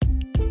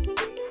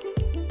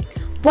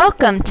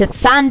Welcome to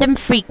Fandom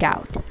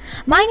Freakout.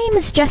 My name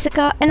is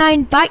Jessica, and I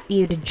invite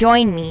you to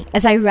join me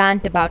as I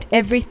rant about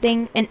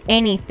everything and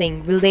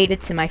anything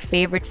related to my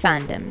favorite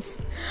fandoms.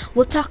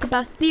 We'll talk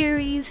about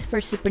theories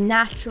for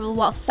Supernatural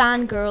while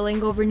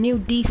fangirling over new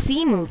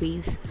DC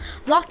movies.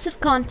 Lots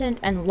of content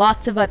and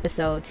lots of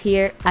episodes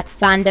here at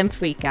Fandom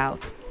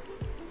Freakout.